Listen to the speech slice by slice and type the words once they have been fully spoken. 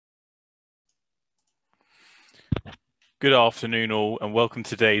Good afternoon all, and welcome to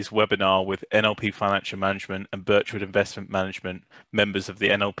today's webinar with NLP Financial Management and Birchwood Investment Management, members of the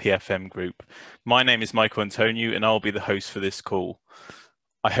NLPFM group. My name is Michael Antonio and I'll be the host for this call.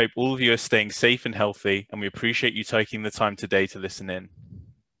 I hope all of you are staying safe and healthy, and we appreciate you taking the time today to listen in.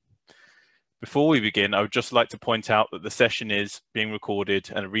 Before we begin, I would just like to point out that the session is being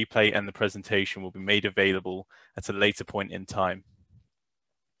recorded and a replay and the presentation will be made available at a later point in time.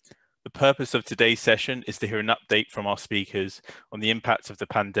 The purpose of today's session is to hear an update from our speakers on the impact of the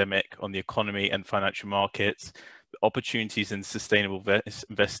pandemic on the economy and financial markets, the opportunities in sustainable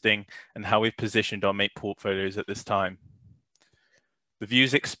investing, and how we've positioned our mate portfolios at this time. The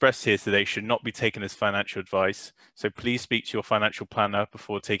views expressed here today should not be taken as financial advice, so please speak to your financial planner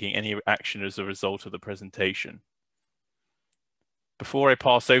before taking any action as a result of the presentation. Before I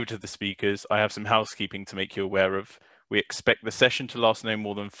pass over to the speakers, I have some housekeeping to make you aware of. We expect the session to last no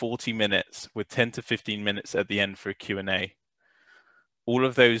more than 40 minutes, with 10 to 15 minutes at the end for a Q&A. All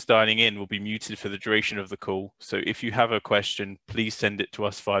of those dialing in will be muted for the duration of the call, so if you have a question, please send it to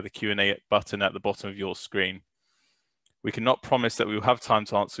us via the Q&A button at the bottom of your screen. We cannot promise that we will have time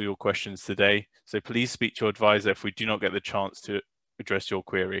to answer your questions today, so please speak to your advisor if we do not get the chance to address your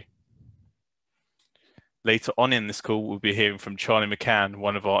query. Later on in this call, we'll be hearing from Charlie McCann,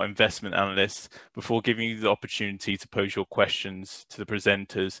 one of our investment analysts, before giving you the opportunity to pose your questions to the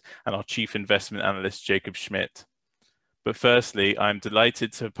presenters and our Chief Investment Analyst, Jacob Schmidt. But firstly, I'm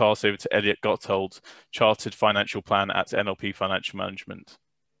delighted to pass over to Elliot Gotthold, Chartered Financial Planner at NLP Financial Management.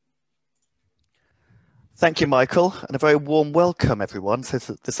 Thank you, Michael, and a very warm welcome, everyone,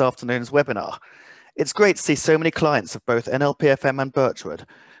 to this afternoon's webinar. It's great to see so many clients of both NLPFM and Birchwood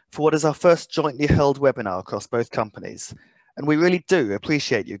for what is our first jointly held webinar across both companies, and we really do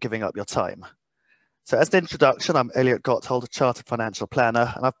appreciate you giving up your time. So as an introduction, I'm Elliot Gotthold, a Chartered Financial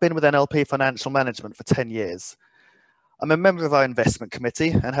Planner, and I've been with NLP Financial Management for 10 years. I'm a member of our investment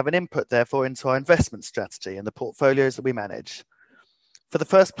committee and have an input, therefore, into our investment strategy and the portfolios that we manage. For the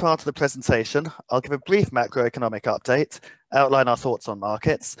first part of the presentation, I'll give a brief macroeconomic update, outline our thoughts on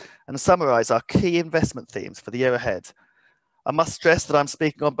markets, and summarize our key investment themes for the year ahead. I must stress that I'm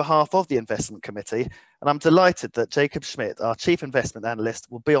speaking on behalf of the investment committee, and I'm delighted that Jacob Schmidt, our chief investment analyst,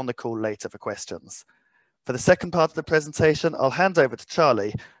 will be on the call later for questions. For the second part of the presentation, I'll hand over to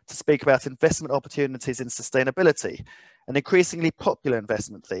Charlie to speak about investment opportunities in sustainability, an increasingly popular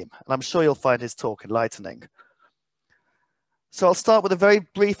investment theme, and I'm sure you'll find his talk enlightening. So I'll start with a very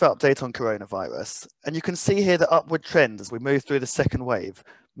brief update on coronavirus, and you can see here the upward trend as we move through the second wave,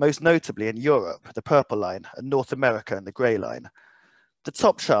 most notably in Europe, the purple line, and North America in the grey line. The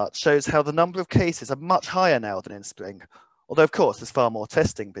top chart shows how the number of cases are much higher now than in spring, although of course there's far more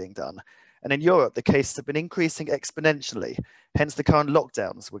testing being done. And in Europe, the cases have been increasing exponentially, hence the current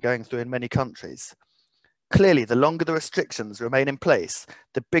lockdowns we're going through in many countries. Clearly, the longer the restrictions remain in place,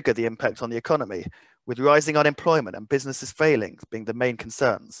 the bigger the impact on the economy, with rising unemployment and businesses failing being the main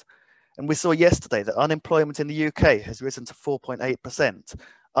concerns. And we saw yesterday that unemployment in the UK has risen to 4.8%,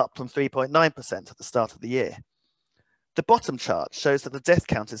 up from 3.9% at the start of the year. The bottom chart shows that the death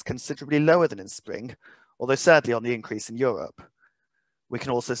count is considerably lower than in spring, although sadly on the increase in Europe. We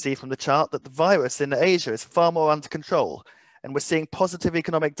can also see from the chart that the virus in Asia is far more under control, and we're seeing positive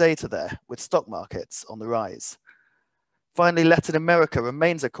economic data there, with stock markets on the rise. Finally, Latin America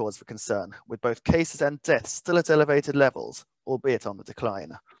remains a cause for concern, with both cases and deaths still at elevated levels, albeit on the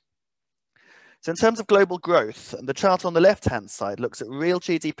decline. So in terms of global growth, the chart on the left-hand side looks at real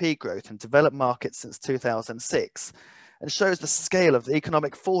GDP growth in developed markets since 2006 and shows the scale of the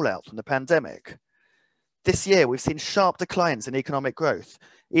economic fallout from the pandemic. This year, we've seen sharp declines in economic growth,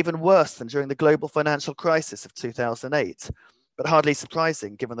 even worse than during the global financial crisis of 2008, but hardly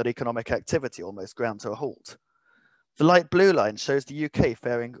surprising given that economic activity almost ground to a halt. The light blue line shows the UK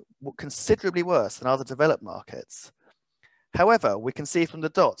faring considerably worse than other developed markets. However, we can see from the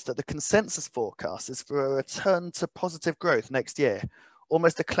dots that the consensus forecast is for a return to positive growth next year,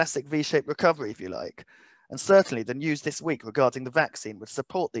 almost a classic V-shaped recovery, if you like. And certainly the news this week regarding the vaccine would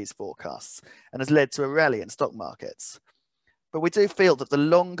support these forecasts and has led to a rally in stock markets. But we do feel that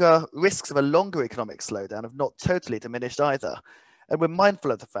the risks of a longer economic slowdown have not totally diminished either. And we're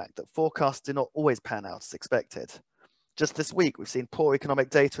mindful of the fact that forecasts do not always pan out as expected. Just this week, we've seen poor economic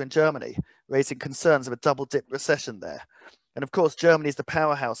data in Germany, raising concerns of a double-dip recession there. And of course, Germany is the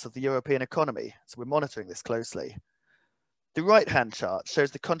powerhouse of the European economy, so we're monitoring this closely. The right-hand chart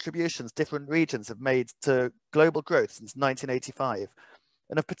shows the contributions different regions have made to global growth since 1985.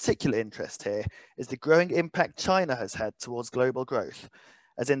 And of particular interest here is the growing impact China has had towards global growth,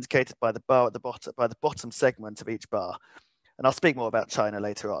 as indicated by the bar at the bottom, by the bottom segment of each bar. And I'll speak more about China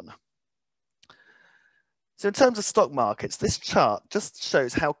later on. So in terms of stock markets, this chart just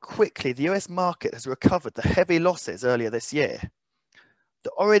shows how quickly the US market has recovered the heavy losses earlier this year.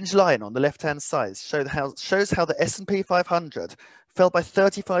 The orange line on the left-hand side shows how the S&P 500 fell by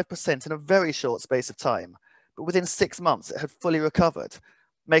 35% in a very short space of time, but within 6 months it had fully recovered,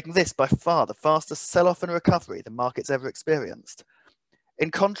 making this by far the fastest sell-off and recovery the market's ever experienced. In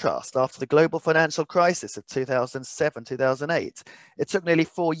contrast, after the global financial crisis of 2007-2008, it took nearly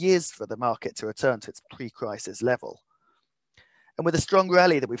 4 years for the market to return to its pre-crisis level. And with the strong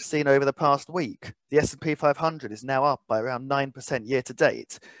rally that we've seen over the past week, the S&P 500 is now up by around 9% year to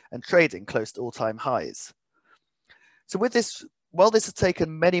date and trading close to all-time highs. So while this has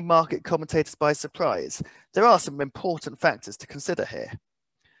taken many market commentators by surprise, there are some important factors to consider here.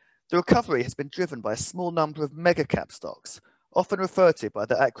 The recovery has been driven by a small number of mega-cap stocks, often referred to by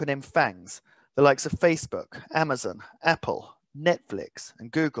the acronym FANGs, the likes of Facebook, Amazon, Apple, Netflix,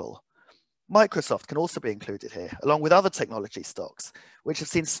 and Google. Microsoft can also be included here, along with other technology stocks, which have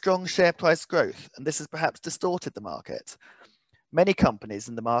seen strong share price growth, and this has perhaps distorted the market. Many companies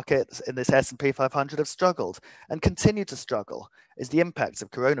in the market in this S&P 500 have struggled and continue to struggle as the impacts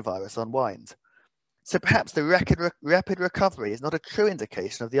of coronavirus unwind. So perhaps the rapid recovery is not a true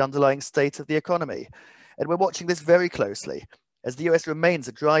indication of the underlying state of the economy, and we're watching this very closely as the US remains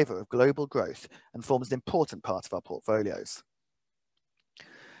a driver of global growth and forms an important part of our portfolios.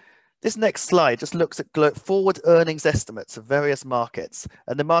 This next slide just looks at forward earnings estimates of various markets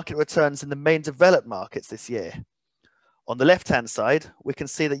and the market returns in the main developed markets this year. On the left-hand side, we can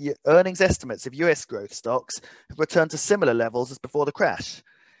see that earnings estimates of US growth stocks have returned to similar levels as before the crash,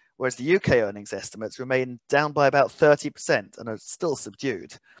 whereas the UK earnings estimates remain down by about 30% and are still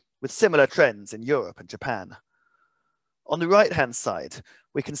subdued, with similar trends in Europe and Japan. On the right-hand side,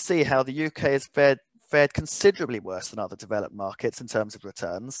 we can see how the UK has fared considerably worse than other developed markets in terms of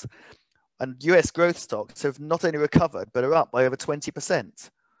returns, and US growth stocks have not only recovered, but are up by over 20%.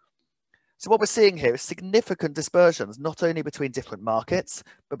 So what we're seeing here is significant dispersions, not only between different markets,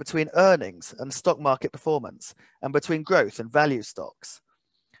 but between earnings and stock market performance, and between growth and value stocks.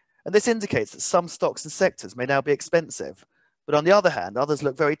 And this indicates that some stocks and sectors may now be expensive, but on the other hand, others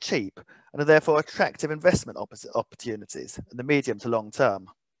look very cheap and are therefore attractive investment opportunities in the medium to long term.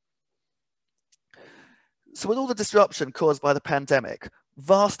 So with all the disruption caused by the pandemic,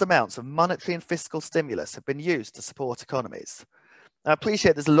 vast amounts of monetary and fiscal stimulus have been used to support economies. I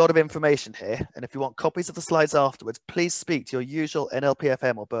appreciate there's a lot of information here, and if you want copies of the slides afterwards, please speak to your usual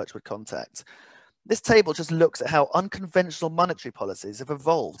NLPFM or Birchwood contact. This table just looks at how unconventional monetary policies have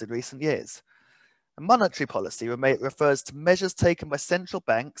evolved in recent years. And monetary policy refers to measures taken by central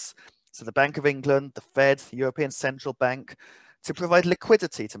banks, so the Bank of England, the Fed, the European Central Bank, to provide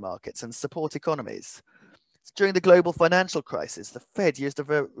liquidity to markets and support economies. During the global financial crisis, the Fed used a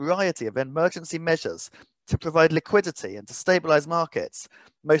variety of emergency measures to provide liquidity and to stabilize markets,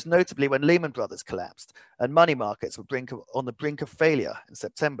 most notably when Lehman Brothers collapsed and money markets were on the brink of failure in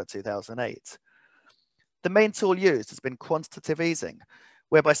September 2008. The main tool used has been quantitative easing,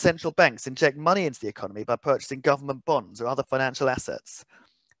 whereby central banks inject money into the economy by purchasing government bonds or other financial assets.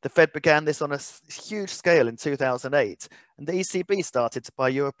 The Fed began this on a huge scale in 2008, and the ECB started to buy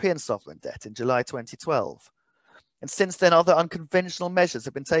European sovereign debt in July 2012. And since then, other unconventional measures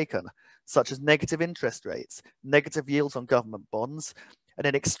have been taken, such as negative interest rates, negative yields on government bonds, and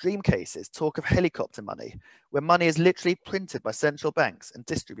in extreme cases, talk of helicopter money, where money is literally printed by central banks and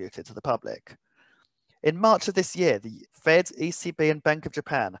distributed to the public. In March of this year, the Fed, ECB, and Bank of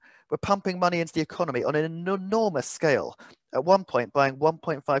Japan were pumping money into the economy on an enormous scale, at one point buying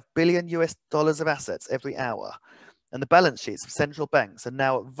 $1.5 billion of assets every hour. And the balance sheets of central banks are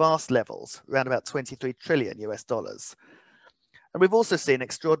now at vast levels, around about $23 trillion. And we've also seen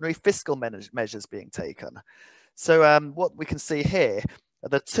extraordinary fiscal measures being taken. So what we can see here are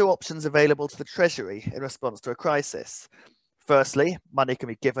the two options available to the Treasury in response to a crisis. Firstly, money can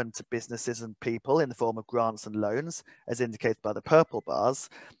be given to businesses and people in the form of grants and loans, as indicated by the purple bars.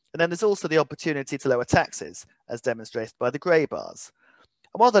 And then there's also the opportunity to lower taxes, as demonstrated by the grey bars.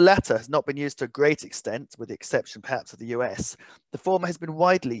 And while the latter has not been used to a great extent, with the exception perhaps of the US, the former has been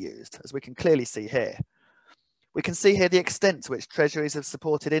widely used, as we can clearly see here. We can see here the extent to which treasuries have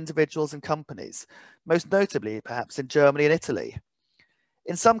supported individuals and companies, most notably perhaps in Germany and Italy.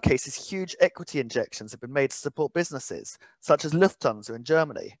 In some cases, huge equity injections have been made to support businesses, such as Lufthansa in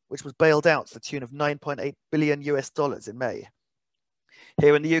Germany, which was bailed out to the tune of $9.8 billion in May.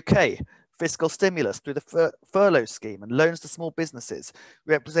 Here in the UK, fiscal stimulus through the furlough scheme and loans to small businesses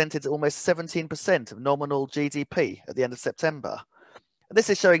represented almost 17% of nominal GDP at the end of September. And this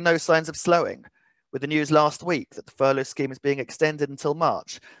is showing no signs of slowing, with the news last week that the furlough scheme is being extended until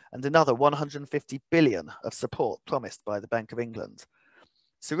March and another 150 billion of support promised by the Bank of England.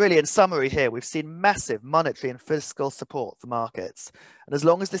 So really, in summary here, we've seen massive monetary and fiscal support for markets. And as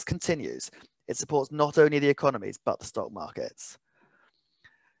long as this continues, it supports not only the economies, but the stock markets.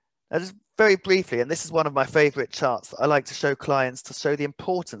 Now, just very briefly, and this is one of my favorite charts that I like to show clients to show the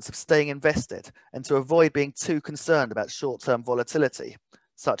importance of staying invested and to avoid being too concerned about short-term volatility,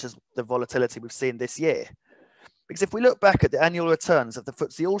 such as the volatility we've seen this year. Because if we look back at the annual returns of the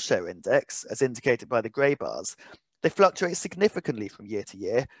FTSE All-Share Index, as indicated by the grey bars, they fluctuate significantly from year to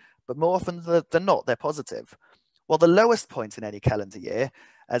year, but more often than not, they're positive. While the lowest point in any calendar year,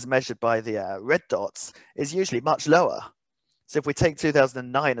 as measured by the red dots, is usually much lower. So if we take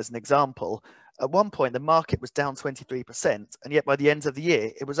 2009 as an example, at one point the market was down 23%, and yet by the end of the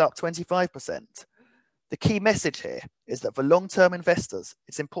year, it was up 25%. The key message here is that for long-term investors,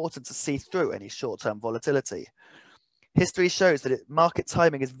 it's important to see through any short-term volatility. History shows that market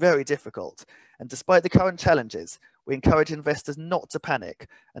timing is very difficult, and despite the current challenges, we encourage investors not to panic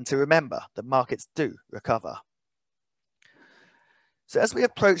and to remember that markets do recover. So as we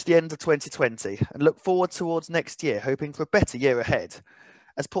approach the end of 2020 and look forward towards next year, hoping for a better year ahead,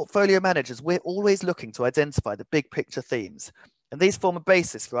 as portfolio managers, we're always looking to identify the big picture themes, and these form a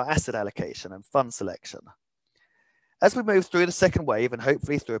basis for our asset allocation and fund selection. As we move through the second wave and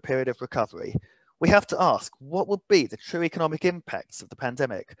hopefully through a period of recovery, we have to ask what will be the true economic impacts of the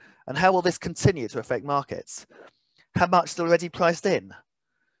pandemic, and how will this continue to affect markets? How much is already priced in?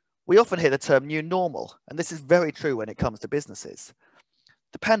 We often hear the term new normal, and this is very true when it comes to businesses.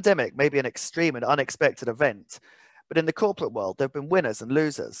 The pandemic may be an extreme and unexpected event, but in the corporate world, there have been winners and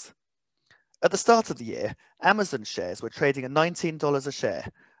losers. At the start of the year, Amazon shares were trading at $19 a share,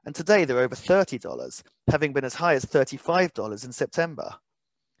 and today they're over $30, having been as high as $35 in September.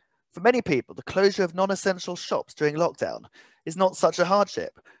 For many people, the closure of non-essential shops during lockdown is not such a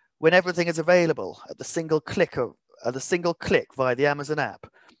hardship when everything is available at the single click via the Amazon app,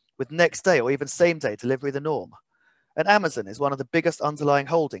 with next day or even same day delivery the norm. And Amazon is one of the biggest underlying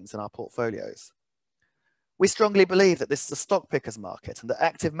holdings in our portfolios. We strongly believe that this is a stock picker's market and that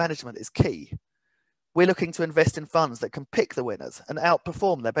active management is key. We're looking to invest in funds that can pick the winners and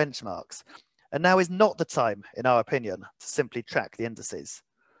outperform their benchmarks. And now is not the time, in our opinion, to simply track the indices.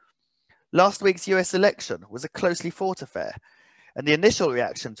 Last week's US election was a closely fought affair, and the initial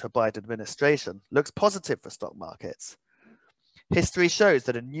reaction to a Biden administration looks positive for stock markets. History shows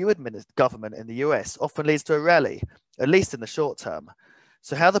that a new government in the US often leads to a rally, at least in the short term.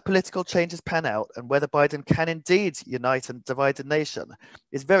 So how the political changes pan out and whether Biden can indeed unite a divided nation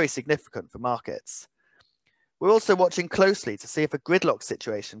is very significant for markets. We're also watching closely to see if a gridlock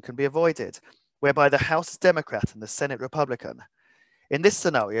situation can be avoided, whereby the House is Democrat and the Senate Republican. In this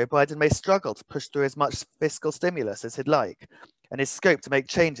scenario, Biden may struggle to push through as much fiscal stimulus as he'd like, and his scope to make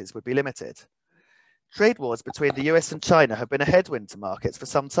changes would be limited. Trade wars between the US and China have been a headwind to markets for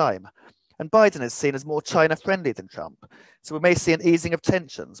some time, and Biden is seen as more China-friendly than Trump, so we may see an easing of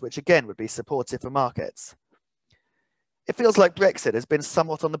tensions, which again would be supportive for markets. It feels like Brexit has been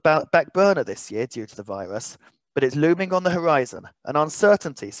somewhat on the back burner this year due to the virus, but it's looming on the horizon, and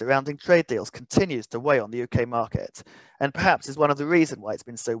uncertainty surrounding trade deals continues to weigh on the UK market, and perhaps is one of the reasons why it's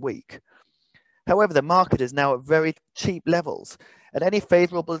been so weak. However, the market is now at very cheap levels, and any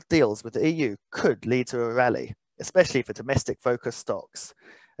favourable deals with the EU could lead to a rally, especially for domestic-focused stocks,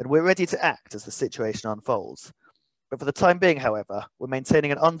 and we're ready to act as the situation unfolds. But for the time being, however, we're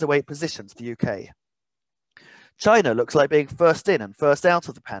maintaining an underweight position to the UK. China looks like being first in and first out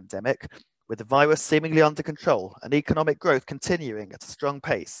of the pandemic, with the virus seemingly under control and economic growth continuing at a strong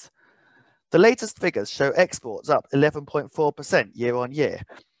pace. The latest figures show exports up 11.4% year on year,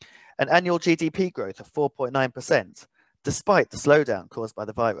 and annual GDP growth of 4.9%, despite the slowdown caused by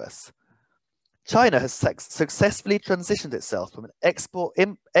the virus. China has successfully transitioned itself from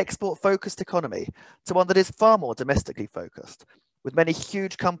an export-focused economy to one that is far more domestically focused, with many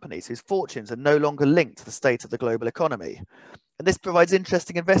huge companies whose fortunes are no longer linked to the state of the global economy. And this provides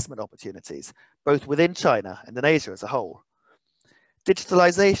interesting investment opportunities, both within China and in Asia as a whole.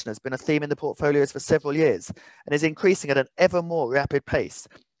 Digitalization has been a theme in the portfolios for several years and is increasing at an ever more rapid pace,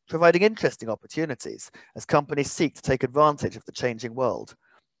 providing interesting opportunities as companies seek to take advantage of the changing world.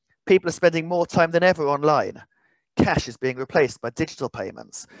 People are spending more time than ever online. Cash is being replaced by digital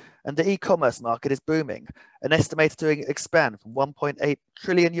payments, and the e-commerce market is booming and estimated to expand from $1.8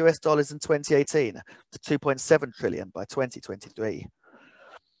 trillion in 2018 to $2.7 trillion by 2023.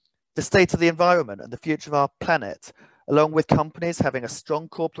 The state of the environment and the future of our planet along with companies having a strong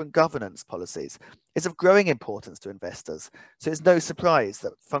corporate governance policies, is of growing importance to investors. So it's no surprise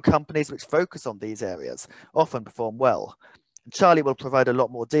that from companies which focus on these areas often perform well. And Charlie will provide a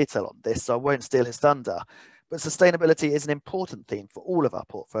lot more detail on this, so I won't steal his thunder, but sustainability is an important theme for all of our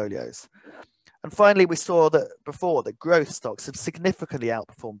portfolios. And finally, we saw that before that growth stocks have significantly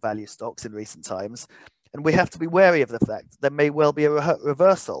outperformed value stocks in recent times, and we have to be wary of the fact that there may well be a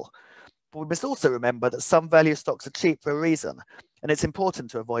reversal. But we must also remember that some value stocks are cheap for a reason, and it's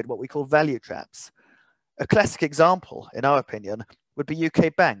important to avoid what we call value traps. A classic example, in our opinion, would be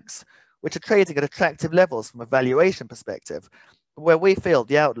UK banks, which are trading at attractive levels from a valuation perspective, but where we feel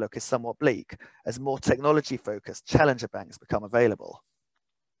the outlook is somewhat bleak as more technology-focused challenger banks become available.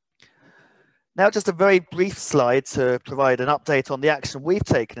 Now, just a very brief slide to provide an update on the action we've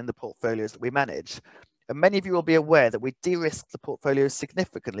taken in the portfolios that we manage. And many of you will be aware that we de-risked the portfolios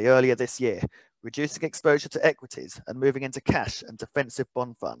significantly earlier this year, reducing exposure to equities and moving into cash and defensive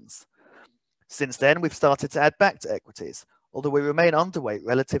bond funds. Since then, we've started to add back to equities, although we remain underweight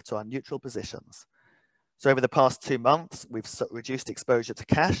relative to our neutral positions. So over the past 2 months, we've reduced exposure to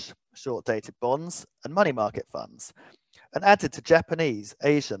cash, short-dated bonds, and money market funds, and added to Japanese,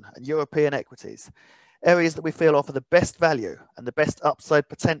 Asian, and European equities, areas that we feel offer the best value and the best upside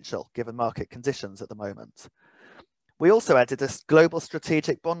potential given market conditions at the moment. We also added a global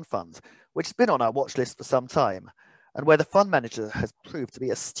strategic bond fund, which has been on our watch list for some time, and where the fund manager has proved to be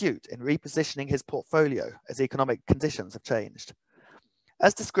astute in repositioning his portfolio as economic conditions have changed.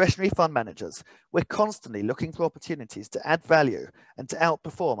 As discretionary fund managers, we're constantly looking for opportunities to add value and to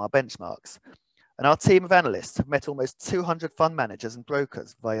outperform our benchmarks. And our team of analysts have met almost 200 fund managers and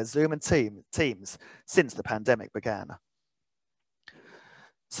brokers via Zoom and Teams since the pandemic began.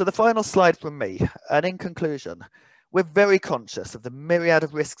 So the final slide from me, and in conclusion, we're very conscious of the myriad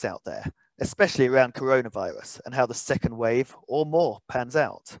of risks out there, especially around coronavirus and how the second wave or more pans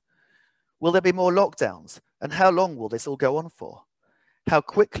out. Will there be more lockdowns? And how long will this all go on for? How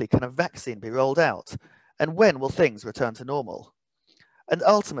quickly can a vaccine be rolled out? And when will things return to normal? And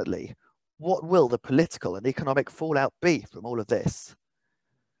ultimately, what will the political and economic fallout be from all of this?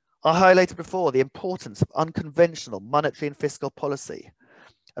 I highlighted before the importance of unconventional monetary and fiscal policy.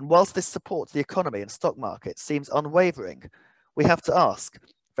 And whilst this supports the economy and stock market seems unwavering, we have to ask,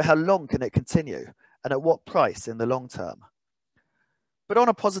 for how long can it continue and at what price in the long term? But on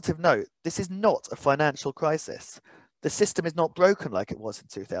a positive note, this is not a financial crisis. The system is not broken like it was in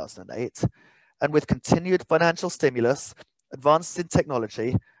 2008. And with continued financial stimulus, advances in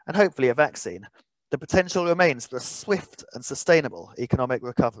technology, and hopefully a vaccine, the potential remains for a swift and sustainable economic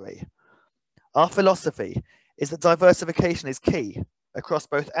recovery. Our philosophy is that diversification is key across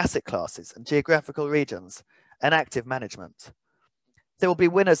both asset classes and geographical regions and active management. There will be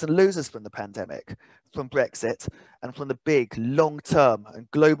winners and losers from the pandemic, from Brexit, and from the big, long-term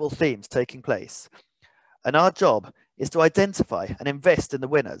and global themes taking place. And our job is to identify and invest in the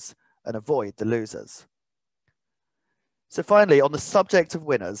winners and avoid the losers. So finally, on the subject of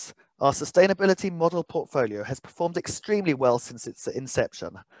winners, our sustainability model portfolio has performed extremely well since its inception.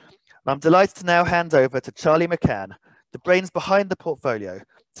 And I'm delighted to now hand over to Charlie McCann, the brains behind the portfolio,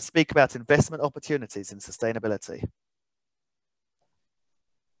 to speak about investment opportunities in sustainability.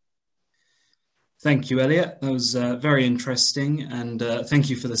 Thank you, Elliot. That was very interesting, and thank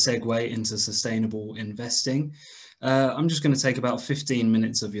you for the segue into sustainable investing. I'm just going to take about 15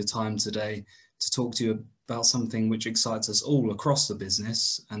 minutes of your time today to talk to you about something which excites us all across the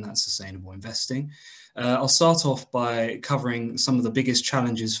business, and that's sustainable investing. I'll start off by covering some of the biggest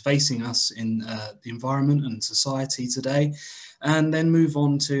challenges facing us in the environment and society today, and then move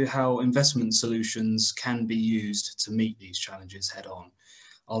on to how investment solutions can be used to meet these challenges head on.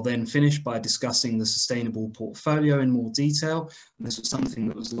 I'll then finish by discussing the sustainable portfolio in more detail. And this was something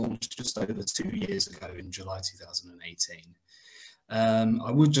that was launched just over 2 years ago in July 2018.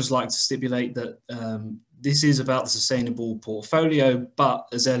 I would just like to stipulate that this is about the sustainable portfolio, but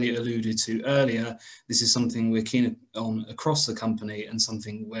as Elliot alluded to earlier, this is something we're keen on across the company and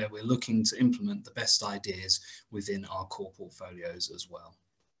something where we're looking to implement the best ideas within our core portfolios as well.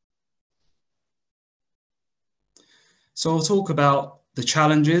 So I'll talk about the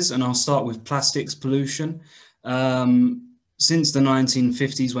challenges, and I'll start with plastics pollution. Since the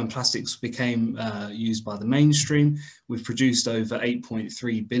 1950s, when plastics became used by the mainstream, we've produced over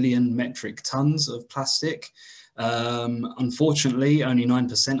 8.3 billion metric tons of plastic. Unfortunately, only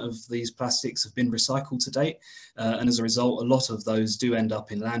 9% of these plastics have been recycled to date. And as a result, a lot of those do end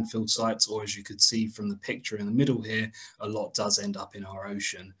up in landfill sites, or as you could see from the picture in the middle here, a lot does end up in our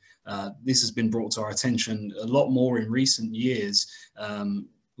ocean. This has been brought to our attention a lot more in recent years,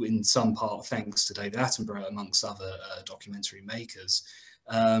 in some part thanks to David Attenborough, amongst other documentary makers.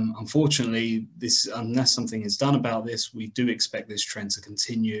 Unfortunately, unless something is done about this, we do expect this trend to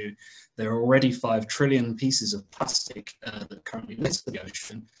continue. There are already 5 trillion pieces of plastic that currently litter the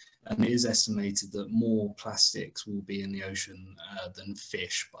ocean, and it is estimated that more plastics will be in the ocean than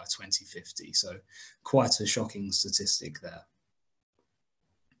fish by 2050. So quite a shocking statistic there.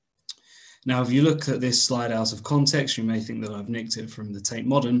 Now, if you look at this slide out of context, you may think that I've nicked it from the Tate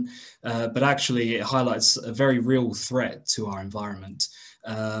Modern, but actually it highlights a very real threat to our environment.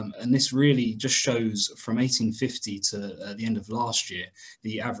 And this really just shows from 1850 to the end of last year,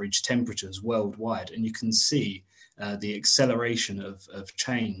 the average temperatures worldwide. And you can see the acceleration of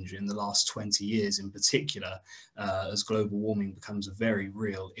change in the last 20 years in particular, as global warming becomes a very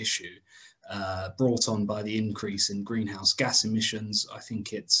real issue. Brought on by the increase in greenhouse gas emissions. I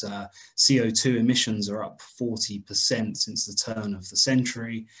think it's CO2 emissions are up 40% since the turn of the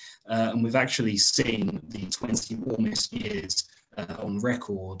century. And we've actually seen the 20 warmest years on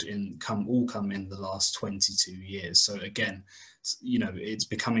record all come in the last 22 years. So again, you know, it's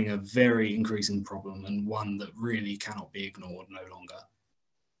becoming a very increasing problem, and one that really cannot be ignored no longer.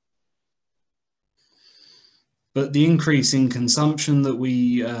 But the increase in consumption that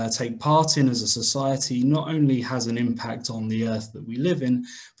we take part in as a society not only has an impact on the earth that we live in,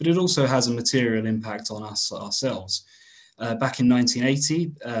 but it also has a material impact on us ourselves. Back in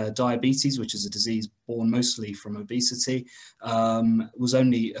 1980, diabetes, which is a disease born mostly from obesity, was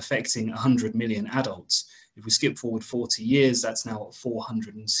only affecting 100 million adults. If we skip forward 40 years, that's now at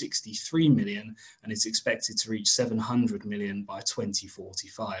 463 million, and it's expected to reach 700 million by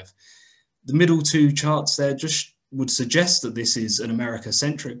 2045. The middle 2 charts there just would suggest that this is an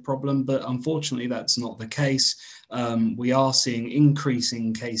America-centric problem, but unfortunately that's not the case. We are seeing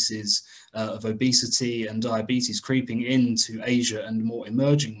increasing cases of obesity and diabetes creeping into Asia and more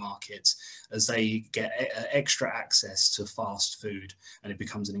emerging markets as they get extra access to fast food, and it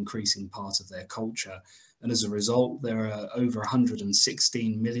becomes an increasing part of their culture. And as a result, there are over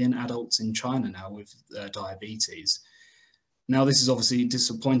 116 million adults in China now with diabetes. Now, this is obviously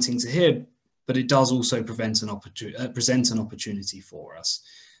disappointing to hear, but it does also present an opportunity for us.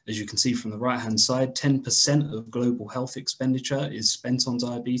 As you can see from the right-hand side, 10% of global health expenditure is spent on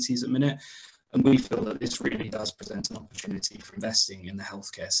diabetes at the minute, and we feel that this really does present an opportunity for investing in the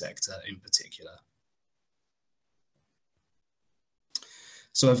healthcare sector in particular.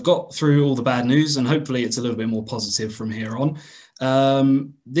 So I've got through all the bad news, and hopefully it's a little bit more positive from here on.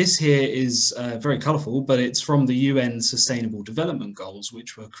 This here is very colourful, but it's from the UN Sustainable Development Goals,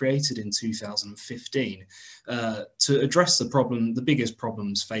 which were created in 2015 to address the biggest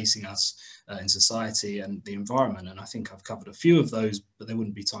problems facing us in society and the environment. And I think I've covered a few of those, but there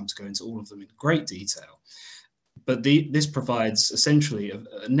wouldn't be time to go into all of them in great detail. But this provides essentially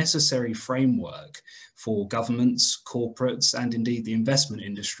a necessary framework for governments, corporates, and indeed the investment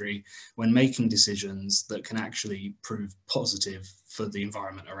industry when making decisions that can actually prove positive for the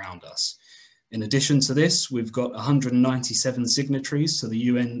environment around us. In addition to this, we've got 197 signatories to the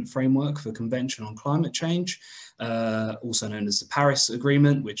UN Framework for Convention on Climate Change, also known as the Paris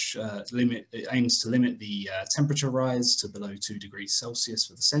Agreement, which aims to limit the temperature rise to below 2 degrees Celsius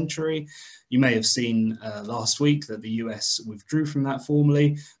for the century. You may have seen last week that the US withdrew from that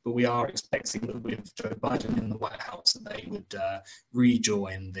formally, but we are expecting that with Joe Biden in the White House that they would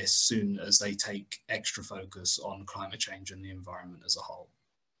rejoin this soon as they take extra focus on climate change and the environment as a whole.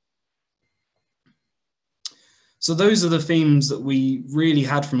 So those are the themes that we really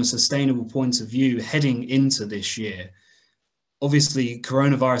had from a sustainable point of view heading into this year. Obviously,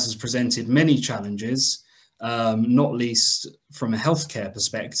 coronavirus has presented many challenges, not least from a healthcare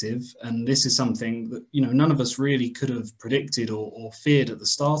perspective. And this is something that, you know, none of us really could have predicted or feared at the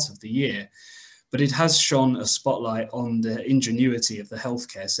start of the year. But it has shone a spotlight on the ingenuity of the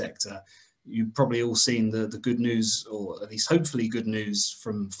healthcare sector. You've probably all seen the good news, or at least hopefully good news,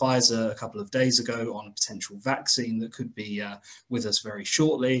 from Pfizer a couple of days ago on a potential vaccine that could be with us very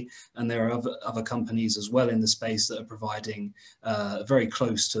shortly. And there are other companies as well in the space that are providing very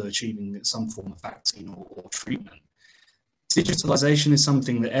close to achieving some form of vaccine or treatment. Digitalization is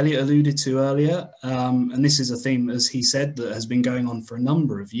something that Elliot alluded to earlier, and this is a theme, as he said, that has been going on for a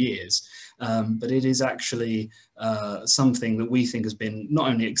number of years, but it is actually something that we think has been not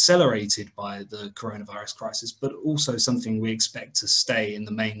only accelerated by the coronavirus crisis, but also something we expect to stay in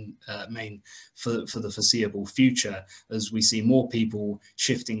the main for the foreseeable future, as we see more people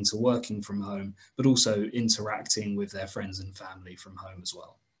shifting to working from home, but also interacting with their friends and family from home as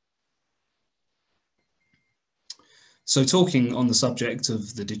well. So talking on the subject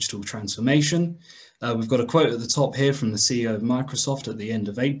of the digital transformation, We've got a quote at the top here from the CEO of Microsoft at the end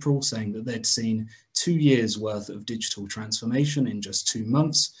of April saying that they'd seen 2 years worth of digital transformation in just 2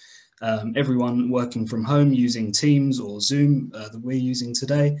 months. Everyone working from home using Teams or Zoom that we're using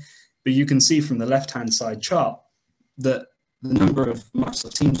today. But you can see from the left-hand side chart that the number of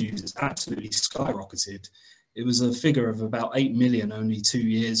Microsoft Teams users absolutely skyrocketed. It was a figure of about 8 million only 2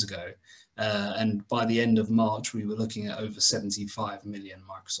 years ago. And by the end of March, we were looking at over 75 million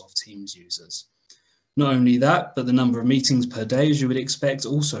Microsoft Teams users. Not only that, but the number of meetings per day, as you would expect,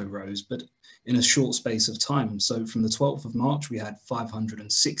 also rose, but in a short space of time. So from the 12th of March, we had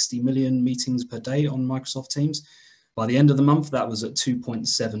 560 million meetings per day on Microsoft Teams. By the end of the month, that was at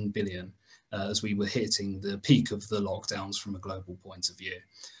 2.7 billion, as we were hitting the peak of the lockdowns from a global point of view.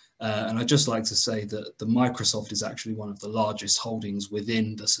 And I'd just like to say that the Microsoft is actually one of the largest holdings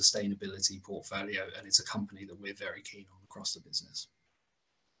within the sustainability portfolio, and it's a company that we're very keen on across the business.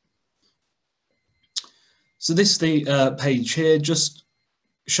 So this page here just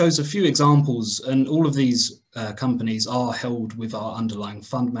shows a few examples, and all of these companies are held with our underlying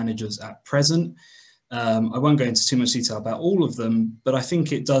fund managers at present. I won't go into too much detail about all of them, but I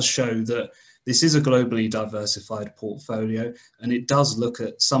think it does show that this is a globally diversified portfolio, and it does look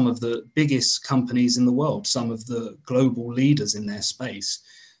at some of the biggest companies in the world, some of the global leaders in their space.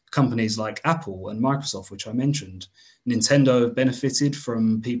 Companies like Apple and Microsoft, which I mentioned. Nintendo have benefited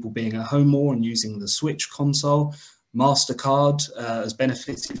from people being at home more and using the Switch console. MasterCard has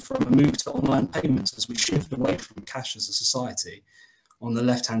benefited from a move to online payments as we shift away from cash as a society. On the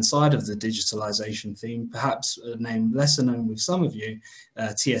left-hand side of the digitalization theme, perhaps a name lesser known with some of you,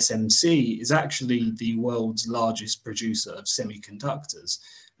 TSMC is actually the world's largest producer of semiconductors,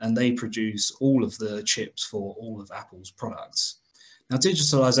 and they produce all of the chips for all of Apple's products. Now,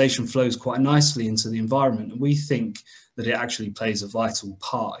 digitalization flows quite nicely into the environment, and we think that it actually plays a vital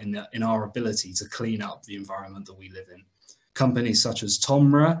part in our ability to clean up the environment that we live in. Companies such as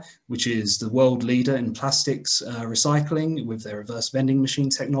Tomra, which is the world leader in plastics recycling with their reverse vending machine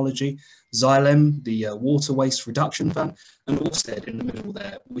technology, Xylem, the water waste reduction fund, and Ørsted in the middle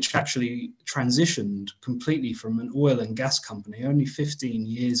there, which actually transitioned completely from an oil and gas company only 15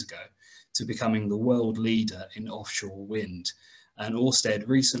 years ago to becoming the world leader in offshore wind. And Ørsted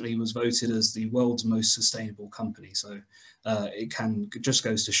recently was voted as the world's most sustainable company. So it just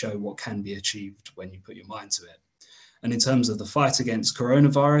goes to show what can be achieved when you put your mind to it. And in terms of the fight against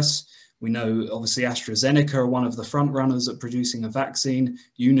coronavirus, we know obviously AstraZeneca are one of the front runners at producing a vaccine,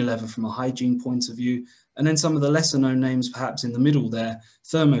 Unilever from a hygiene point of view, and then some of the lesser known names perhaps in the middle there.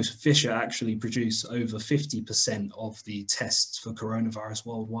 Thermo Fisher actually produce over 50% of the tests for coronavirus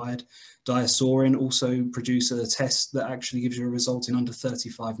worldwide. Diasorin also produce a test that actually gives you a result in under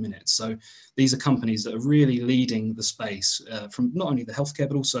 35 minutes. So these are companies that are really leading the space from not only the healthcare,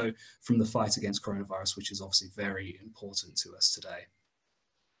 but also from the fight against coronavirus, which is obviously very important to us today.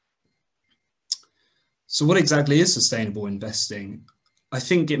 So what exactly is sustainable investing? I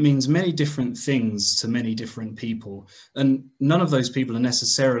think it means many different things to many different people, and none of those people are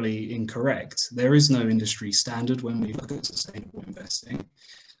necessarily incorrect. There is no industry standard when we look at sustainable investing,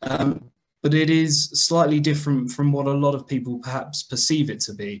 but it is slightly different from what a lot of people perhaps perceive it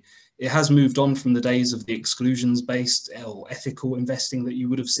to be. It has moved on from the days of the exclusions-based or ethical investing that you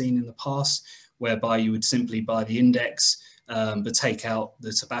would have seen in the past, whereby you would simply buy the index, but take out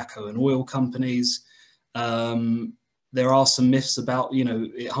the tobacco and oil companies. There are some myths about,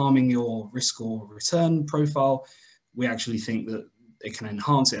 it harming your risk or return profile. We actually think that it can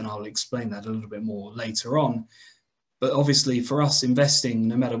enhance it, and I'll explain that a little bit more later on. But obviously for us investing,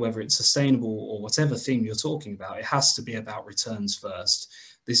 no matter whether it's sustainable or whatever theme you're talking about, it has to be about returns first.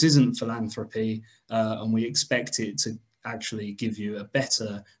 This isn't philanthropy, and we expect it to actually give you a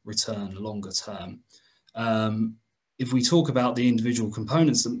better return longer term. If we talk about the individual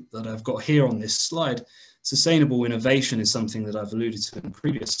components that I've got here on this slide, sustainable innovation is something that I've alluded to in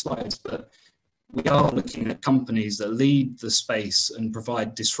previous slides, but we are looking at companies that lead the space and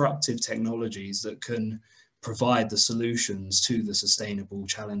provide disruptive technologies that can provide the solutions to the sustainable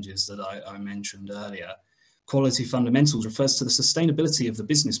challenges that I mentioned earlier. Quality fundamentals refers to the sustainability of the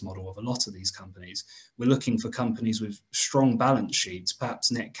business model of a lot of these companies. We're looking for companies with strong balance sheets,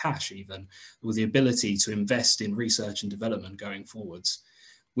 perhaps net cash even, with the ability to invest in research and development going forwards.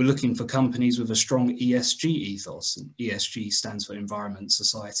 We're looking for companies with a strong ESG ethos, and ESG stands for environment,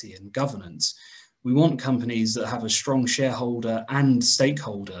 society, and governance. We want companies that have a strong shareholder and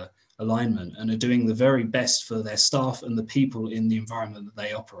stakeholder alignment and are doing the very best for their staff and the people in the environment that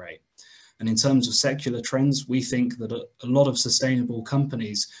they operate. And in terms of secular trends, we think that a lot of sustainable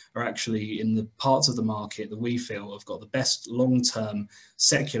companies are actually in the parts of the market that we feel have got the best long-term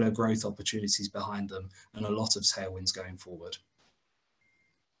secular growth opportunities behind them and a lot of tailwinds going forward.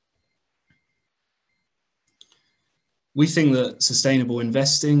 We think that sustainable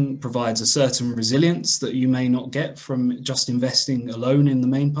investing provides a certain resilience that you may not get from just investing alone in the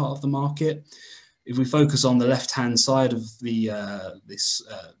main part of the market. If we focus on the left-hand side of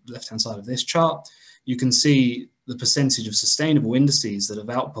this chart, you can see the percentage of sustainable indices that have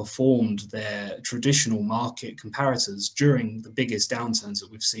outperformed their traditional market comparators during the biggest downturns that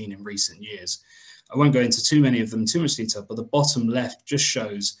we've seen in recent years. I won't go into too many of them in too much detail, but the bottom left just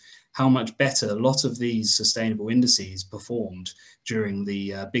shows how much better a lot of these sustainable indices performed during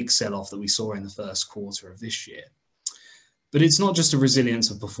the big sell-off that we saw in the first quarter of this year. But it's not just a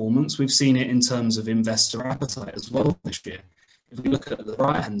resilience of performance. We've seen it in terms of investor appetite as well this year. If we look at the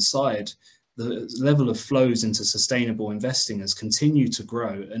right-hand side, the level of flows into sustainable investing has continued to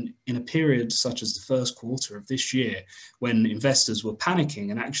grow. And in a period such as the first quarter of this year, when investors were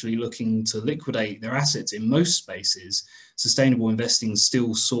panicking and actually looking to liquidate their assets in most spaces, sustainable investing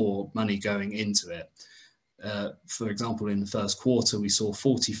still saw money going into it. For example, in the first quarter, we saw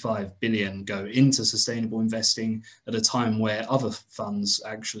 45 billion go into sustainable investing at a time where other funds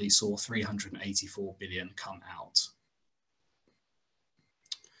actually saw 384 billion come out.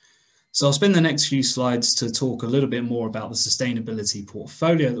 So I'll spend the next few slides to talk a little bit more about the sustainability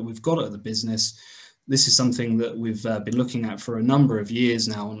portfolio that we've got at the business. This is something that we've been looking at for a number of years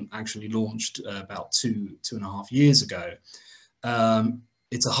now and actually launched about two and a half years ago.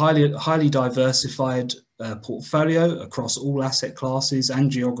 It's a highly diversified portfolio across all asset classes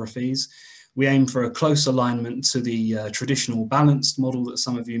and geographies. We aim for a close alignment to the traditional balanced model that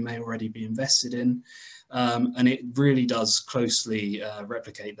some of you may already be invested in. And it really does closely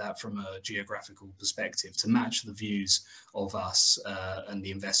replicate that from a geographical perspective to match the views of us and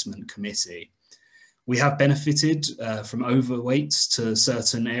the investment committee. We have benefited from overweights to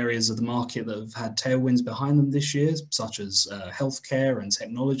certain areas of the market that have had tailwinds behind them this year, such as healthcare and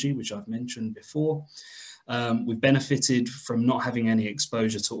technology, which I've mentioned before. We've benefited from not having any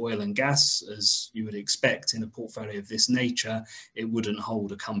exposure to oil and gas. As you would expect in a portfolio of this nature, it wouldn't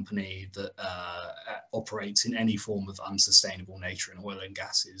hold a company that operates in any form of unsustainable nature, and oil and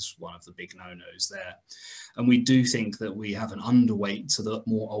gas is one of the big no-nos there. And we do think that we have an underweight to the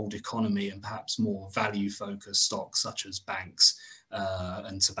more old economy and perhaps more value-focused stocks such as banks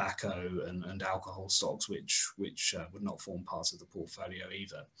and tobacco and alcohol stocks, which would not form part of the portfolio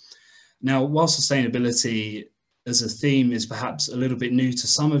either. Now, while sustainability as a theme is perhaps a little bit new to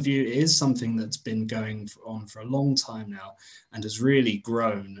some of you, it is something that's been going on for a long time now and has really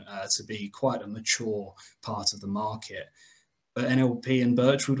grown to be quite a mature part of the market. At NLP and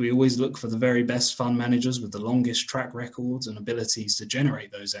Birchwood, we always look for the very best fund managers with the longest track records and abilities to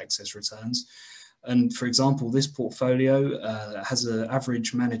generate those excess returns. And for example, this portfolio has an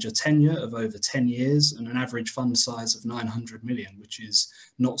average manager tenure of over 10 years and an average fund size of 900 million, which is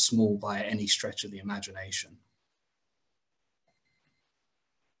not small by any stretch of the imagination.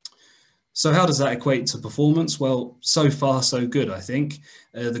 So how does that equate to performance? Well, so far so good, I think.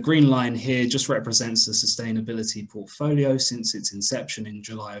 The green line here just represents the sustainability portfolio since its inception in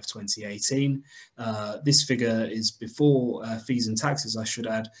July of 2018. This figure is before fees and taxes, I should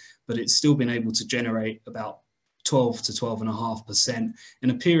add, but it's still been able to generate about 12 to 12.5% in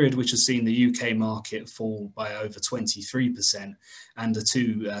a period which has seen the UK market fall by over 23%, and the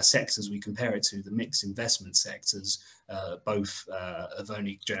two sectors we compare it to, the mixed investment sectors, both have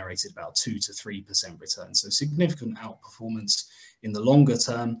only generated about 2 to 3% return. So significant outperformance in the longer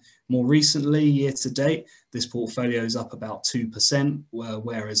term. More recently, year to date, this portfolio is up about 2%,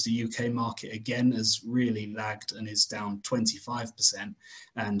 whereas the UK market again has really lagged and is down 25%,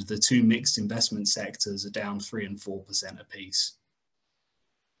 and the two mixed investment sectors are down 3 and 4% apiece.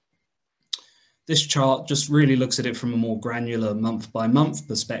 This chart just really looks at it from a more granular month-by-month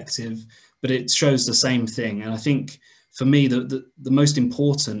perspective, but it shows the same thing. And I think for me, the most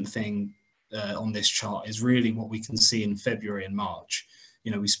important thing on this chart is really what we can see in February and March.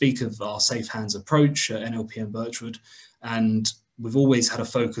 You know, we speak of our safe hands approach at NLP and Birchwood, and we've always had a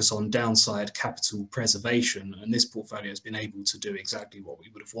focus on downside capital preservation, and this portfolio has been able to do exactly what we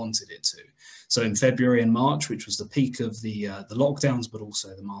would have wanted it to. So in February and March, which was the peak of the lockdowns, but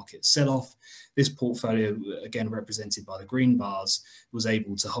also the market sell-off, this portfolio, again represented by the green bars, was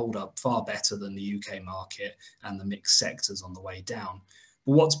able to hold up far better than the UK market and the mixed sectors on the way down.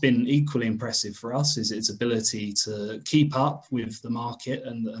 But what's been equally impressive for us is its ability to keep up with the market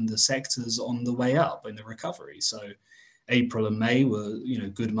and the sectors on the way up in the recovery. So April and May were,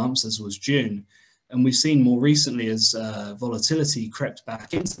 good months, as was June. And we've seen more recently, as volatility crept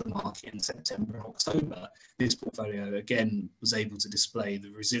back into the market in September and October, this portfolio again was able to display the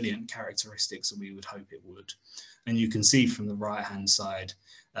resilient characteristics that we would hope it would. And you can see from the right-hand side,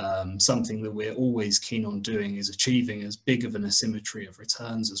 something that we're always keen on doing is achieving as big of an asymmetry of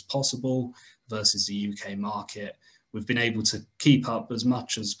returns as possible versus the UK market. We've been able to keep up as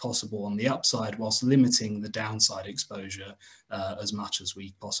much as possible on the upside whilst limiting the downside exposure as much as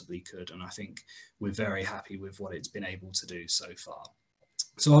we possibly could. And I think we're very happy with what it's been able to do so far.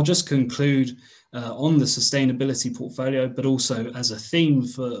 So I'll just conclude on the sustainability portfolio, but also as a theme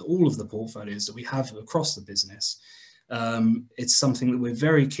for all of the portfolios that we have across the business. It's something that we're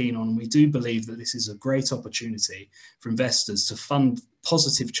very keen on. We do believe that this is a great opportunity for investors to fund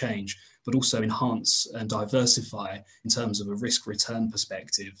positive change, but also enhance and diversify in terms of a risk return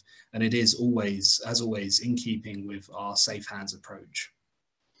perspective. And it is always, as always, in keeping with our safe hands approach.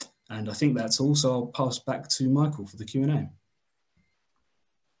 And I think that's all. So I'll pass back to Michael for the Q&A.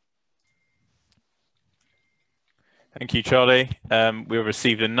 Thank you, Charlie. We've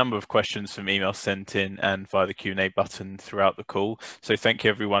received a number of questions from emails sent in and via the Q&A button throughout the call. So thank you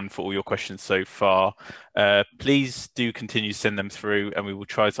everyone for all your questions so far. Please do continue to send them through and we will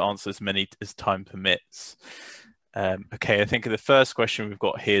try to answer as many as time permits. Okay, I think the first question we've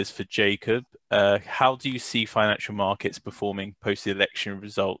got here is for Jacob. How do you see financial markets performing post the election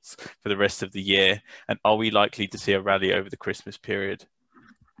results for the rest of the year? And are we likely to see a rally over the Christmas period?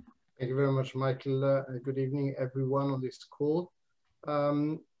 Thank you very much, Michael. Good evening, everyone on this call.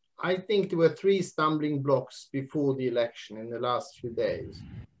 I think there were three stumbling blocks before the election in the last few days.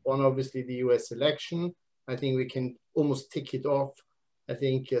 One, obviously, the US election. I think we can almost tick it off. I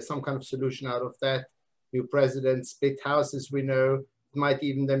think some kind of solution out of that. New president, split house, as we know, it might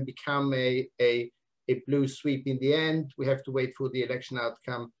even then become a blue sweep in the end. We have to wait for the election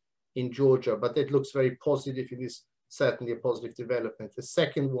outcome in Georgia, but that looks very positive. It is certainly a positive development. The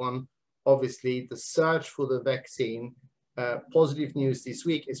second one, obviously, the search for the vaccine. Positive news this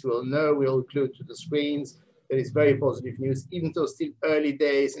week, as we all know, we're all glued to the screens. There is very positive news, even though still early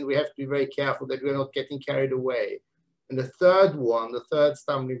days, and we have to be very careful that we're not getting carried away. And the third one, the third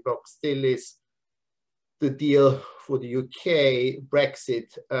stumbling block still is the deal for the UK,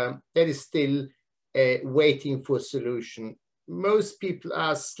 Brexit. That is still waiting for a solution. Most people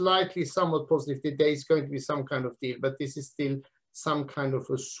are somewhat positive that there is going to be some kind of deal, but this is still some kind of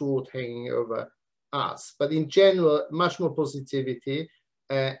a sword hanging over us. But in general, much more positivity.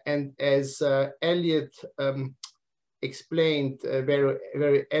 And as Elliot explained very,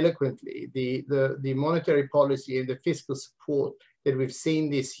 very eloquently, the monetary policy and the fiscal support that we've seen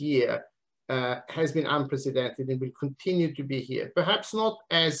this year has been unprecedented and will continue to be here. Perhaps not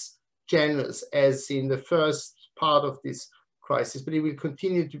as generous as in the first part of this crisis, but it will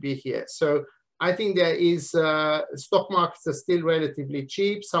continue to be here. So I think there is, stock markets are still relatively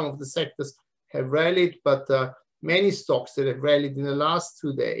cheap. Some of the sectors have rallied, but many stocks that have rallied in the last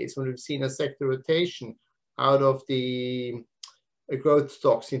 2 days, when we've seen a sector rotation out of the growth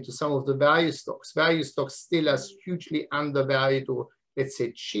stocks into some of the value stocks. Value stocks still are hugely undervalued, or let's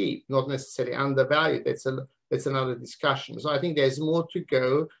say cheap, not necessarily undervalued. That's another discussion. So I think there's more to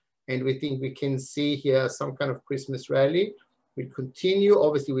go, and we think we can see here some kind of Christmas rally. We continue.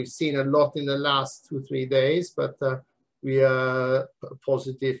 Obviously, we've seen a lot in the last 2-3 days, but we are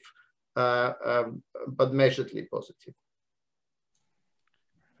positive, but measuredly positive.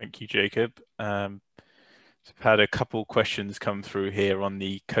 Thank you, Jacob. So I've had a couple questions come through here on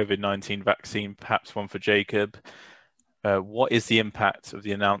the COVID-19 vaccine, perhaps one for Jacob. What is the impact of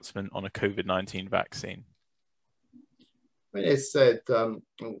the announcement on a COVID-19 vaccine? Well, as said,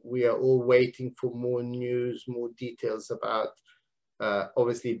 we are all waiting for more news, more details about,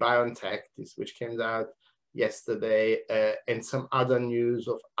 obviously, BioNTech, which came out yesterday, and some other news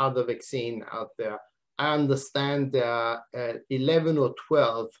of other vaccine out there. I understand there are 11 or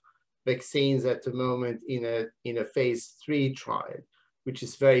 12 vaccines at the moment in a phase 3 trial, which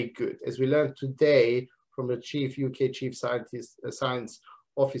is very good. As we learned today from the UK chief science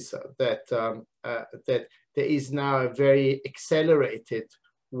officer, that there is now a very accelerated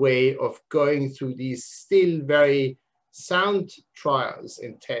way of going through these still very sound trials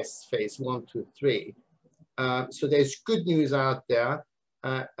and tests, phase 1 to 3. So there's good news out there,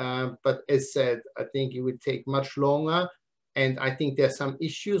 but as said, I think it would take much longer. And I think there's some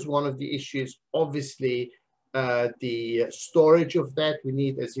issues. One of the issues, obviously, the storage of that. We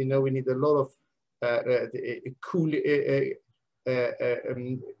need, as you know, we need a lot of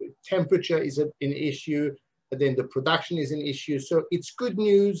temperature is an issue, but then the production is an issue. So it's good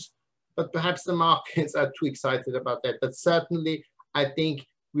news, but perhaps the markets are too excited about that. But certainly, I think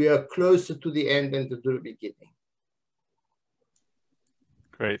we are closer to the end than to the beginning.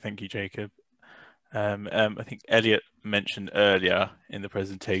 Great, thank you, Jacob. I think Elliot mentioned earlier in the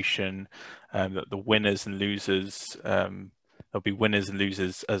presentation that the winners and losers, there'll be winners and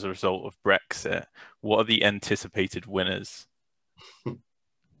losers as a result of Brexit. What are the anticipated winners?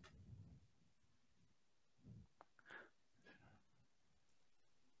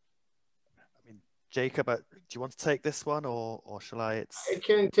 Jacob, do you want to take this one, or shall I? I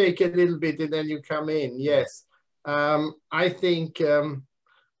can take a little bit and then you come in. Yes. I think,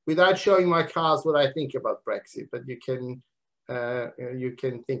 without showing my cards what I think about Brexit, but you can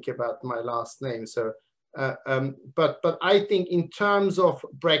think about my last name. So, but I think in terms of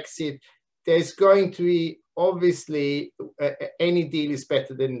Brexit, there's going to be, obviously, any deal is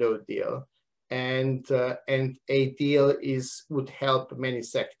better than no deal, and a deal would help many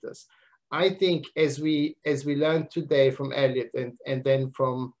sectors. I think as we learned today from Elliot and then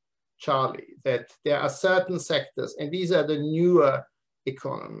from Charlie, that there are certain sectors, and these are the newer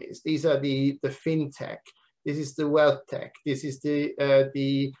economies. These are the fintech. This is the wealth tech. This is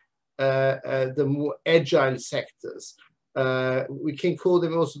the more agile sectors. We can call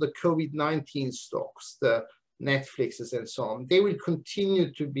them also the COVID-19 stocks, the Netflixes and so on. They will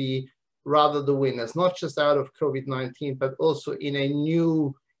continue to be rather the winners, not just out of COVID-19, but also in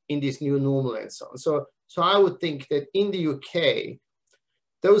this new normal and so on. So I would think that in the UK,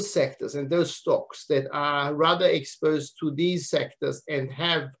 those sectors and those stocks that are rather exposed to these sectors and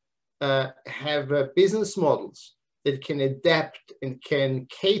have business models that can adapt and can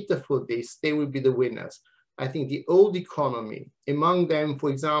cater for this, they will be the winners. I think the old economy, among them, for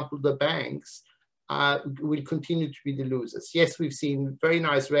example, the banks, will continue to be the losers. Yes, we've seen very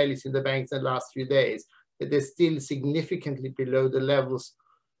nice rallies in the banks in the last few days, but they're still significantly below the levels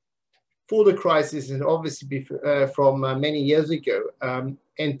for the crisis, and obviously from many years ago.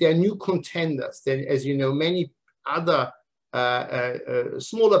 And there are new contenders. Then, as you know, many other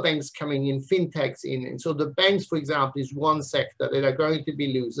smaller banks coming in, fintechs in. And so the banks, for example, is one sector that are going to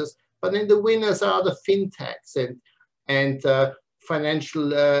be losers. But then the winners are the fintechs and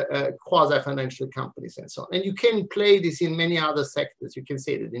financial, quasi-financial companies and so on. And you can play this in many other sectors. You can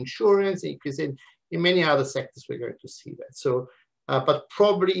say that insurance, you can say in many other sectors we're going to see that. So, but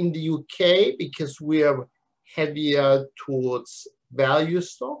probably in the UK, because we are heavier towards value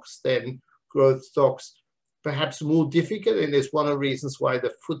stocks than growth stocks, perhaps more difficult. And it's one of the reasons why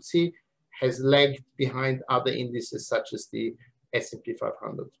the FTSE has lagged behind other indices such as the S&P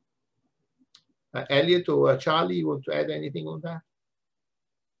 500. Elliot or Charlie, you want to add anything on that?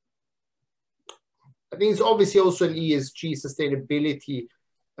 I think it's obviously also an ESG sustainability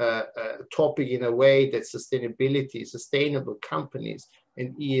topic in a way that sustainable companies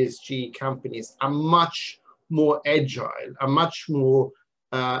and ESG companies are much more agile, are much more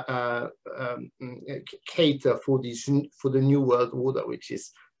cater for the new world order, which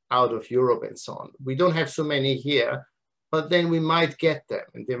is out of Europe and so on. We don't have so many here, but then we might get them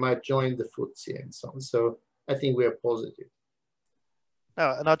and they might join the FTSE and so on. So I think we are positive.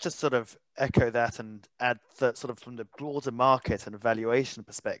 No, and I'll just sort of echo that and add that sort of from the broader market and valuation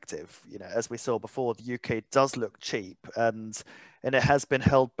perspective, you know, as we saw before, the UK does look cheap and it has been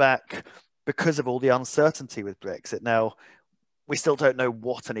held back because of all the uncertainty with Brexit. Now, we still don't know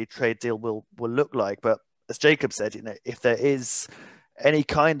what any trade deal will look like, but as Jacob said, you know, if there is any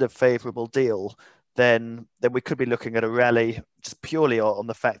kind of favourable deal, then we could be looking at a rally just purely on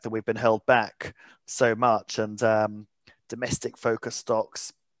the fact that we've been held back so much. And domestic focused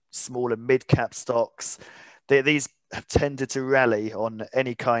stocks, small and mid cap stocks, these have tended to rally on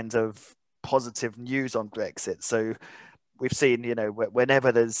any kind of positive news on Brexit. So we've seen, you know,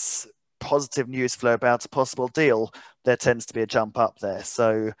 whenever there's positive news flow about a possible deal, there tends to be a jump up there.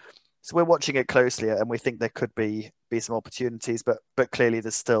 So we're watching it closely, and we think there could be some opportunities, but clearly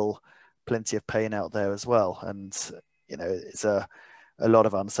there's still plenty of pain out there as well. And, you know, it's a lot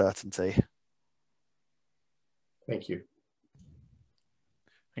of uncertainty. Thank you.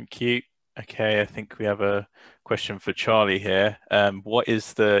 Thank you. Okay, I think we have a question for Charlie here. What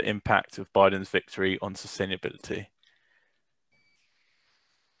is the impact of Biden's victory on sustainability?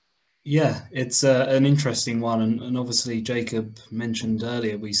 Yeah, it's an interesting one. And obviously, Jacob mentioned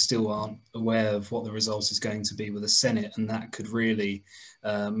earlier, we still aren't aware of what the result is going to be with the Senate. And that could really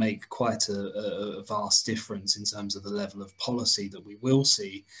make quite a vast difference in terms of the level of policy that we will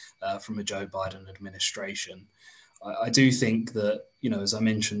see from a Joe Biden administration. I do think that, you know, as I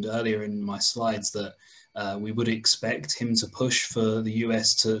mentioned earlier in my slides, that We would expect him to push for the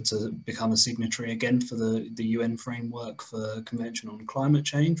US to become a signatory again for the UN framework for Convention on Climate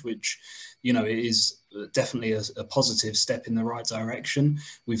Change, which, you know, is definitely a positive step in the right direction.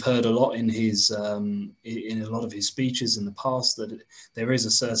 We've heard a lot in his in a lot of his speeches in the past that there is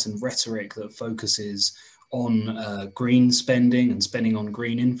a certain rhetoric that focuses on green spending and spending on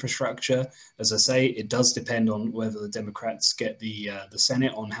green infrastructure. As I say, it does depend on whether the Democrats get the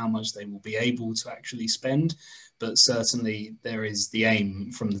Senate on how much they will be able to actually spend. But certainly there is the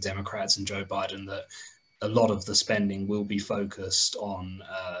aim from the Democrats and Joe Biden that a lot of the spending will be focused on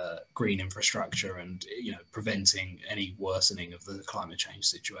green infrastructure and, you know, preventing any worsening of the climate change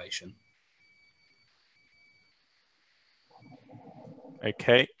situation.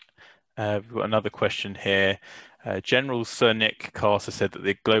 Okay. We've got another question here. General Sir Nick Carter said that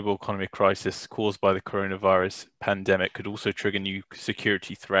the global economic crisis caused by the coronavirus pandemic could also trigger new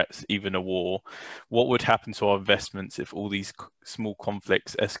security threats, even a war. What would happen to our investments if all these small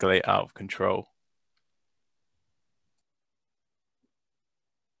conflicts escalate out of control?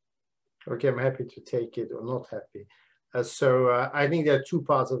 Okay, I'm happy to take it, or not happy. I think there are two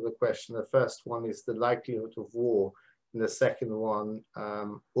parts of the question. The first one is the likelihood of war, and the second one,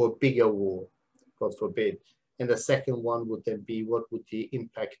 or bigger war, God forbid. And the second one would then be, what would the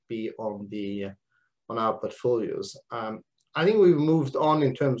impact be on our portfolios? I think we've moved on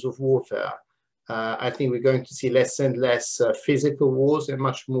in terms of warfare. I think we're going to see less and less physical wars and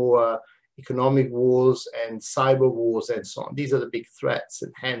much more economic wars and cyber wars and so on. These are the big threats,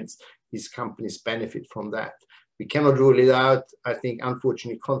 and hence these companies benefit from that. We cannot rule it out. I think,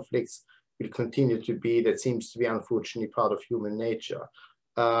 unfortunately, conflicts will continue to be, that seems to be, unfortunately, part of human nature.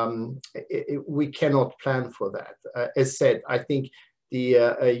 We cannot plan for that. As said, I think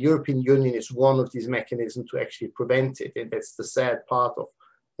the European Union is one of these mechanisms to actually prevent it, and that's the sad part of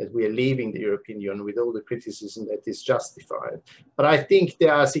that we are leaving the European Union with all the criticism that is justified. But I think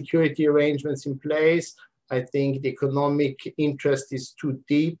there are security arrangements in place. I think the economic interest is too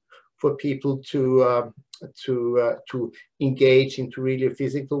deep for people to engage into really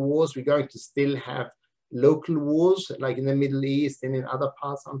physical wars. We're going to still have local wars, like in the Middle East and in other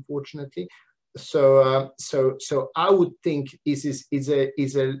parts, unfortunately. So I would think is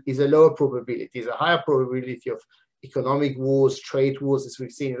a lower probability, is a higher probability of economic wars, trade wars, as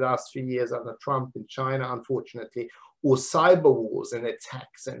we've seen in the last few years under Trump in China, unfortunately, or cyber wars and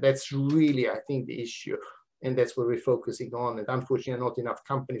attacks. And that's really, I think, the issue. And that's what we're focusing on. And unfortunately, not enough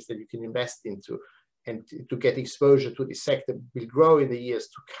companies that you can invest into, and to get exposure to the sector will grow in the years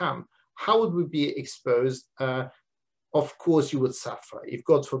to come. How would we be exposed? Of course, you would suffer. If,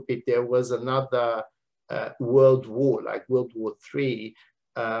 God forbid, there was another world war, like World War III,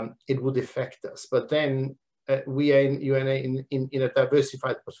 it would affect us. But then we are in a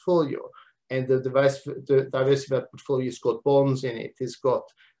diversified portfolio, and the diversified portfolio has got bonds in it, it's got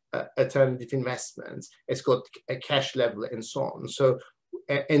alternative investments, it's got a cash level, and so on. So,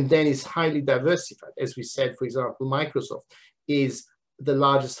 and then it's highly diversified. As we said, for example, Microsoft is the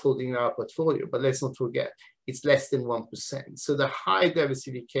largest holding in our portfolio, but let's not forget, it's less than 1%. So the high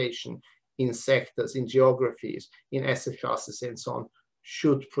diversification in sectors, in geographies, in asset classes, and so on,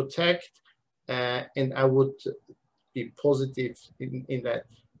 should protect. And I would be positive in that.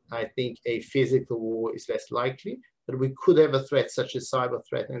 I think a physical war is less likely, but we could have a threat such as cyber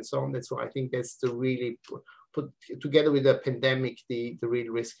threat and so on. That's why I think that's the really, put together with the pandemic, the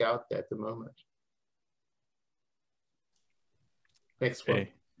real risk out there at the moment. Next one.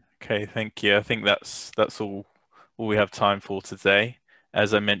 Okay, thank you. I think that's all we have time for today.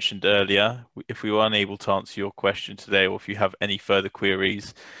 As I mentioned earlier, if we were unable to answer your question today, or if you have any further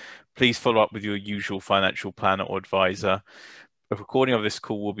queries, please follow up with your usual financial planner or advisor. A recording of this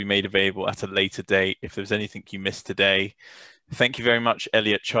call will be made available at a later date if there's anything you missed today. Thank you very much,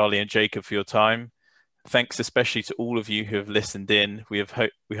 Elliot, Charlie, and Jacob, for your time. Thanks especially to all of you who have listened in. We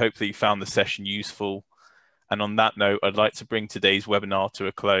hope that you found the session useful. And on that note, I'd like to bring today's webinar to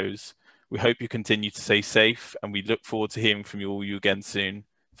a close. We hope you continue to stay safe, and we look forward to hearing from you all again soon.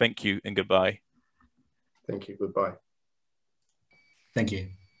 Thank you and goodbye. Thank you. Goodbye. Thank you.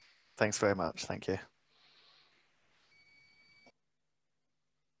 Thanks very much. Thank you.